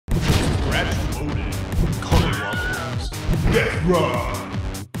Scratch loaded. Collywobbles. Death Run.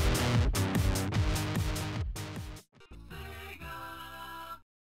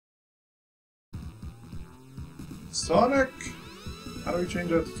 Sonic? How do we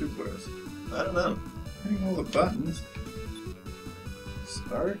change out to 2 players? I don't know. Hitting all the buttons.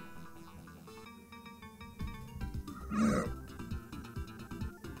 Start? No.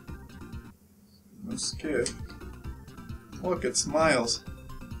 No skip. Look, it's Miles.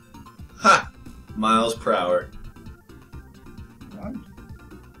 Ha! Miles per hour. What?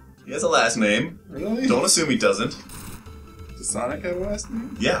 He has a last name. Really? Don't assume he doesn't. Does Sonic have a last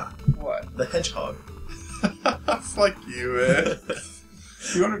name? Yeah. What? The Hedgehog. Fuck you, man.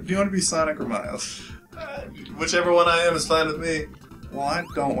 Do you want to be Sonic or Miles? Whichever one I am is fine with me. Well, I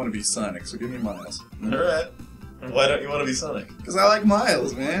don't want to be Sonic, so give me Miles. Alright. Why don't you want to be Sonic? Because I like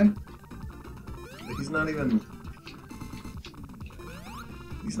Miles, man. He's not even...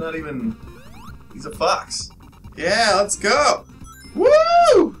 He's a fox. Yeah, let's go!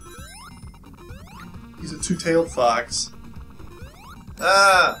 Woo! He's a 2-tailed fox.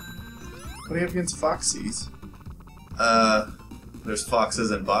 Ah! What do you have against foxies? There's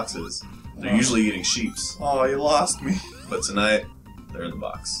foxes and boxes. They're Oh. usually eating sheeps. Oh, you lost me. But tonight, they're in the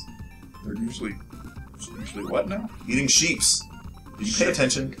box. They're usually what now? Eating sheeps. Did you pay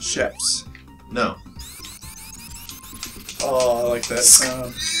attention? Sheps. No. Oh, I like that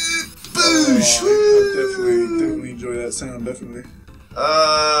sound. Boosh! Oh, I definitely enjoy that sound, definitely.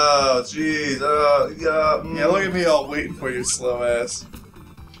 Oh, jeez. Oh, yeah. Yeah, look at me all waiting for you, slow ass.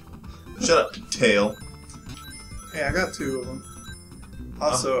 Shut up, tail. Hey, I got 2 of them.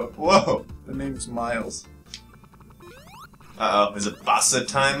 Also, Whoa. the name's Miles. Uh-oh. Is it bossa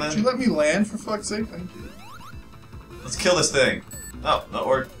time Did you then? let me land, for fuck's sake? Thank you. Let's kill this thing. Oh, no,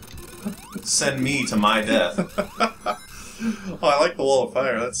 or send me to my death. Oh, I like the wall of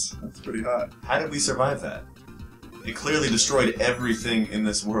fire. That's pretty hot. How did we survive that? It clearly destroyed everything in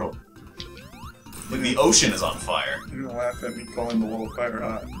this world. Like the ocean is on fire. You're gonna laugh at me calling the wall of fire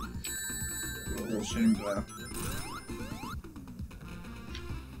hot. I'm a little ashamed now.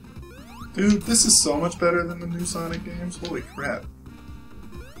 Dude, this is so much better than the new Sonic games. Holy crap.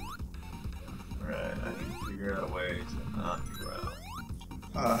 Alright, I need to figure out a way to knock you out.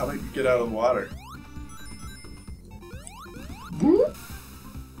 How about you get out of the water? Boop.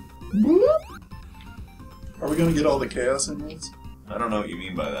 Boop. Are we gonna get all the Chaos Emeralds? I don't know what you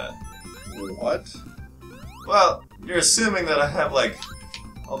mean by that. What? Well, you're assuming that I have, like,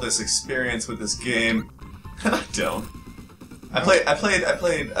 all this experience with this game. And I don't. I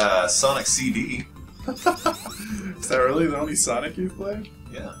played Sonic CD. Is that really the only Sonic you've played?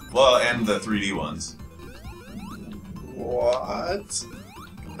 Yeah. Well, and the 3D ones. What?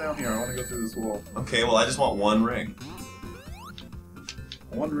 Come down here, I want to go through this wall. Okay, well, I just want one ring.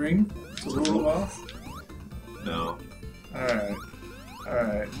 1 ring to rule it off? No. Alright.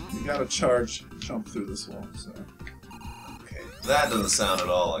 Alright. You gotta jump through this wall, so. Okay. That doesn't sound at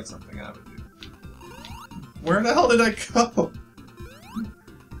all like something I would do. Where the hell did I go?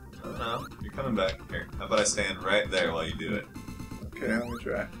 I don't know. You're coming back. Here, how about I stand right there while you do it? Okay, let me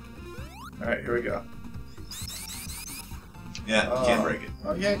try. Alright, here we go. Yeah, you can't break it.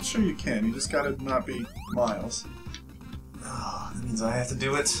 Oh, yeah, sure you can. You just gotta not be Miles. Oh, that means I have to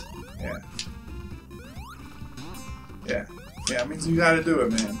do it? Yeah. Yeah. Yeah, it means you gotta do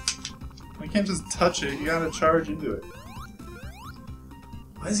it, man. You can't just touch it, you gotta charge into it.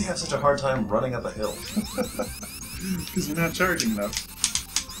 Why does he have such a hard time running up a hill? Because you're not charging enough.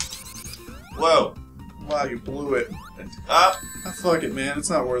 Whoa! Wow, you blew it. Ah! Ah, fuck it, man. It's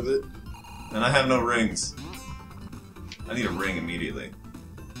not worth it. And I have no rings. I need a ring immediately.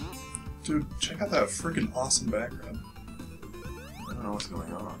 Dude, check out that freaking awesome background. I don't know what's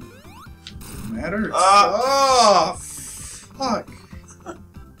going on. Doesn't matter. It's... Ah! Oh, fuck.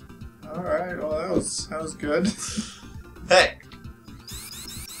 Alright, well, that was good. Hey!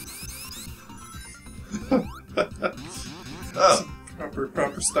 Oh,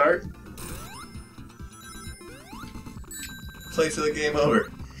 Proper start. play till the game over.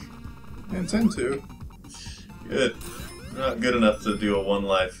 I intend to. Good. You're not good enough to do a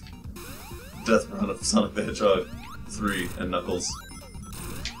one-life death run of Sonic the Hedgehog 3 and Knuckles.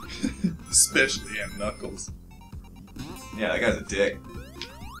 Especially in Knuckles. Yeah, that guy's a dick.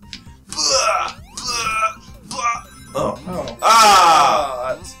 Blah, blah, blah. Oh. Oh.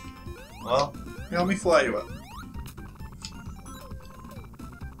 Ah! Well, Yeah, let me fly you up.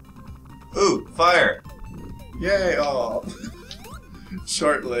 ooh, fire! Yay! Oh.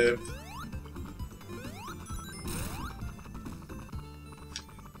 Short-lived.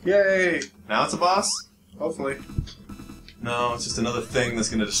 Yay! Now it's a boss? Hopefully. No, it's just another thing that's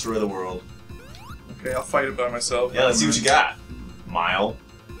gonna destroy the world. Okay, I'll fight it by myself. Yeah, let's see what you got. Mile.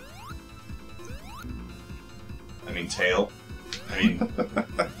 I mean, tail. I mean,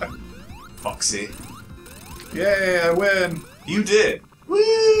 Foxy. Yay, I win! You did!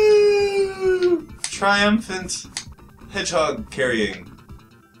 Woo! Triumphant hedgehog carrying.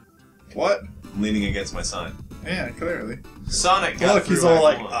 What? I'm leaning against my sign. Yeah, clearly. Sonic got Look, through he's all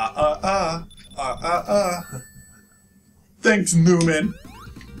like, Act One. Thanks, Newman.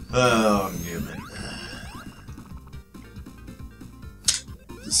 Oh, Newman.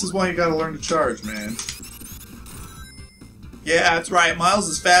 This is why you gotta learn to charge, man. Yeah, that's right. Miles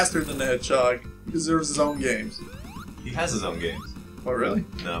is faster than the Hedgehog. He deserves his own games. He has his own games. Oh, really?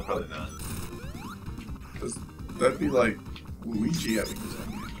 No, probably not. Because that'd be like Luigi having his own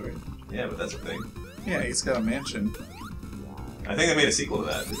games, right? Yeah, but that's a thing. Yeah, he's got a mansion. I think they made a sequel to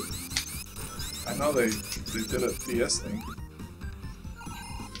that. I know they did a DS thing.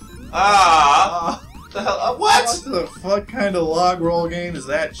 Ah! The hell? What? What the fuck kind of log roll game is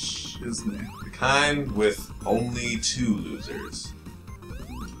that shiznit? The kind with only 2 losers.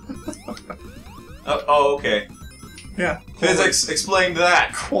 Oh, okay. Yeah. Physics, explain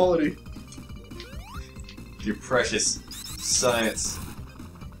that. Quality. Your precious science.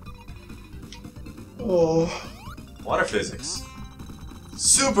 Oh. Water physics.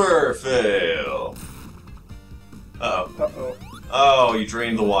 Super fail. Uh-oh. Uh-oh. Oh, you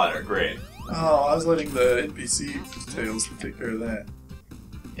drained the water. Great. Oh, I was letting the NPC tails take care of that.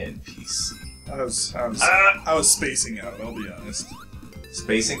 NPC. I was spacing out, I'll be honest.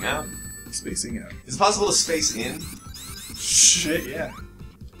 Spacing out? Spacing out. Is it possible to space in? Shit, yeah.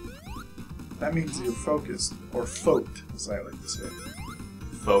 That means you're focused. Or folked, as I like to say.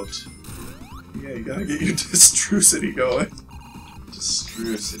 Folked. Yeah, you gotta get your distrucity going.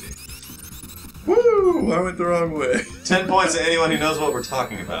 Distrucity. Woo! I went the wrong way. 10 points to anyone who knows what we're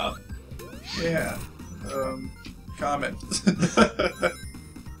talking about. Yeah. Comment.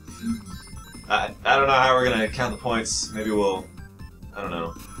 I don't know how we're gonna count the points. Maybe we'll... I don't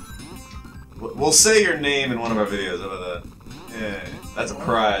know. We'll say your name in one of our videos. How about that? Yeah, that's a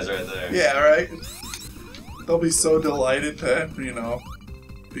prize right there. Yeah, right? They'll be so delighted to, you know,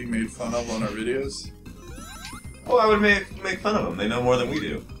 be made fun of on our videos. Oh, I would make fun of them. They know more than we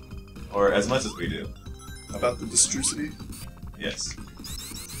do. Or as much as we do. About the distrucity? Yes.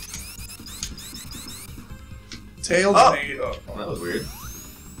 Tails Oh! made... Oh, That was weird.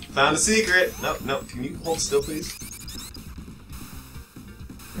 Found a secret! No, can you hold still, please?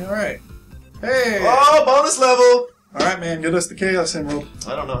 Alright. Hey! Oh, bonus level! Alright, man, get us the Chaos Emerald.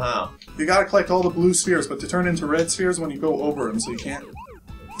 I don't know how. You gotta collect all the blue spheres, but to turn into red spheres when you go over them, so you can't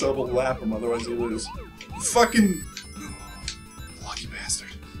double lap them, otherwise you lose. Fucking... Lucky bastard.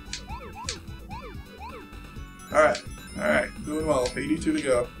 Alright, doing well. 82 to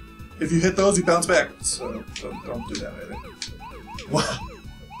go. If you hit those, you bounce backwards, so don't do that either. What?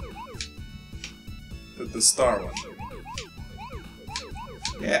 The star one.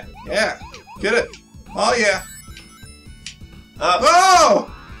 Yeah, get it! Oh yeah!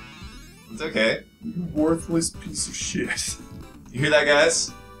 Oh! It's okay. You worthless piece of shit. You hear that,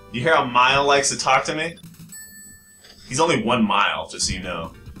 guys? You hear how Mile likes to talk to me? He's only 1 mile, just so you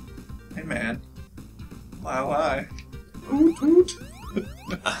know. Hey man. Mile high. Hoot hoot.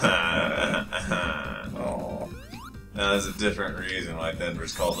 Oh. Now, there's a different reason why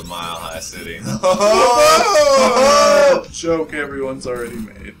Denver's called the Mile High City. Joke everyone's already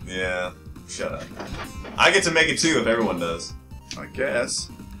made. Yeah, shut up. I get to make it too if everyone does. I guess.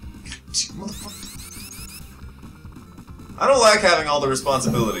 I don't like having all the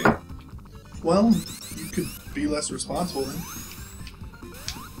responsibility. Well, you could be less responsible then.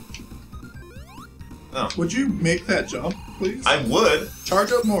 No. Would you make that jump, please? I would.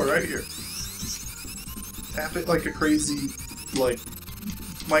 Charge up more right here. Tap it like a crazy, like,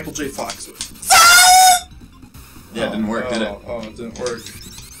 Michael J. Fox would. Yeah, it didn't work, did it? Oh, it didn't work.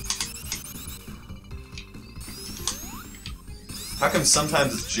 How come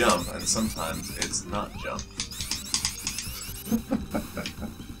sometimes it's jump and sometimes it's not jump?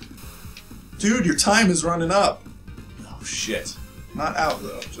 Dude, your time is running up. Oh shit. Not out,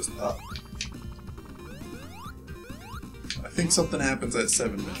 though, just up. I think something happens at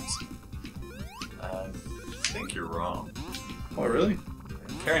 7 minutes. I think you're wrong. Oh, really?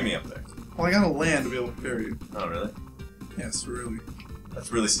 Carry me up there. Well, I gotta land to be able to carry you. Oh, really? Yes, really.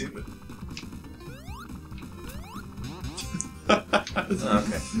 That's really stupid.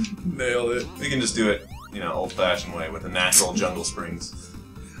 Okay. Nailed it. We can just do it, you know, old-fashioned way with the natural jungle springs.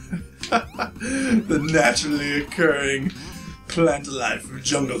 The naturally occurring plant life of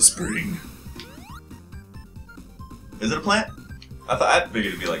Jungle Spring. Is it a plant? I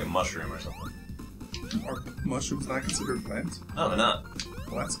figured it'd be like a mushroom or something. Are mushrooms not considered plants? No, they're not.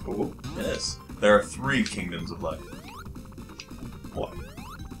 Well, that's cool. It is. There are 3 kingdoms of life. What?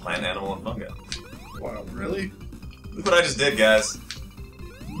 Plant, animal, and fungi. Wow, really? Look what I just did, guys.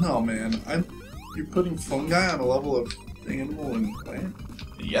 No, man. You're putting fungi on a level of animal and plant?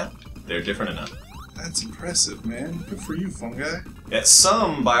 Yeah, they're different enough. That's impressive, man. Good for you, fungi. Yeah,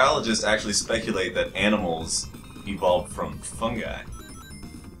 some biologists actually speculate that animals evolved from fungi.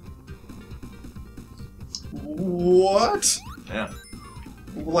 What? Yeah.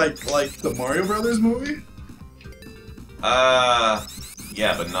 Like the Mario Brothers movie?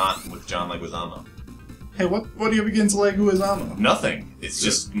 Yeah, but not with John Leguizamo. Hey, what do you have against Leguizamo? Nothing. It's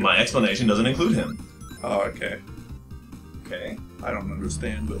just my explanation doesn't include him. Oh, okay. Okay. I don't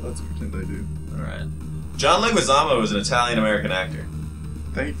understand, but let's pretend I do. Alright. John Leguizamo is an Italian-American actor.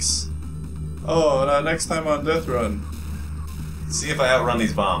 Thanks. Oh, next time on Death Run. See if I outrun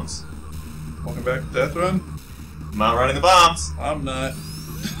these bombs. Welcome back to Death Run? I'm outrunning the bombs! I'm not.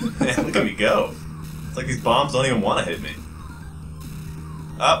 Man, look at me go. It's like these bombs don't even want to hit me.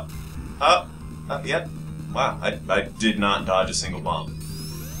 Up. Up. Up. Yep. Wow, I did not dodge a single bomb.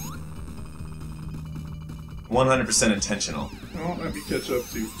 100% intentional. I won't let me catch up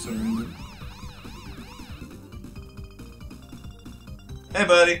to you for some reason. Hey,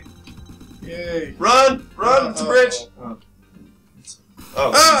 buddy. Yay. Run! Run! It's a bridge! Oh.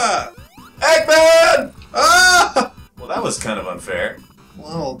 Ah! Eggman! Ah! Well, that was kind of unfair.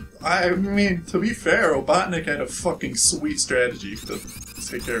 Well, I mean, to be fair, Robotnik had a fucking sweet strategy to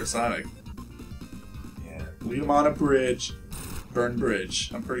take care of Sonic. Yeah. Lead him on a bridge, burn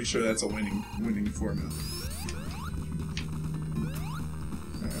bridge. I'm pretty sure that's a winning formula.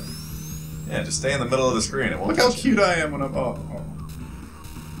 Yeah, just stay in the middle of the screen. It won't Look how touch you. cute I am when I'm... Oh.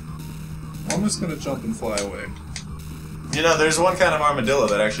 I'm just gonna jump and fly away. You know, there's one kind of armadillo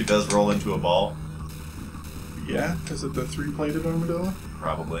that actually does roll into a ball. Yeah? Is it the 3-plated armadillo?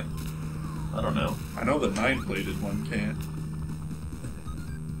 Probably. I don't know. I know the 9-plated one can't.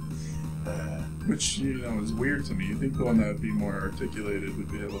 Which, you know, is weird to me. You think the one that would be more articulated would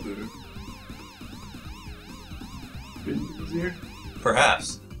be able to... be easier?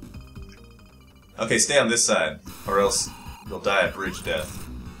 Perhaps. Okay, stay on this side, or else you'll die a bridge death.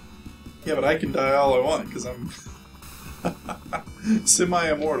 Yeah, but I can die all I want, because I'm...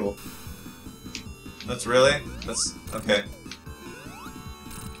 semi-immortal. That's really? That's... okay.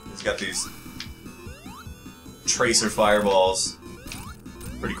 He's got these... tracer fireballs.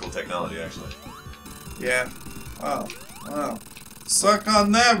 Pretty cool technology, actually. Yeah. Wow. Wow. Suck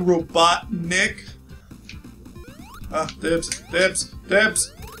on that, Robotnik! Ah, dibs, dibs,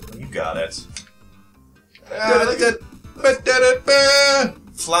 dibs! You got it.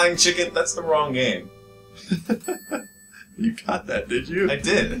 Flying chicken, that's the wrong game. You got that, did you? I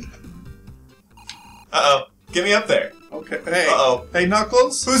did. Uh-oh. Get me up there. Okay. Hey. Uh-oh. Hey,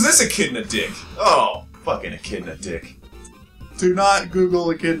 Knuckles? Who's this echidna dick? Oh, fucking echidna dick. Do not Google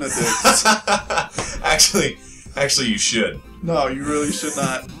echidna dicks. Actually, you should. No, you really should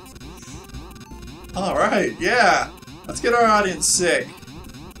not. Alright, yeah. Let's get our audience sick.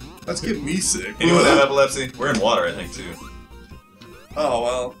 Let's get me sick. Anyone have epilepsy? We're in water, I think, too. Oh,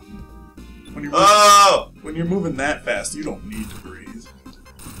 well. When you're moving that fast, you don't need to breathe.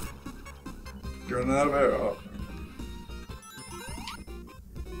 You're running out of air. Oh.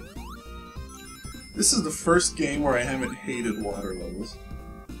 This is the first game where I haven't hated water levels.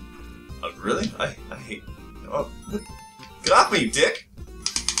 Really? I hate... Oh, get off me, you dick!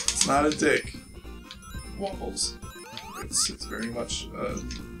 It's not a dick. Wobbles. It's very much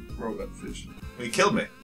robot fish. Well, you killed me.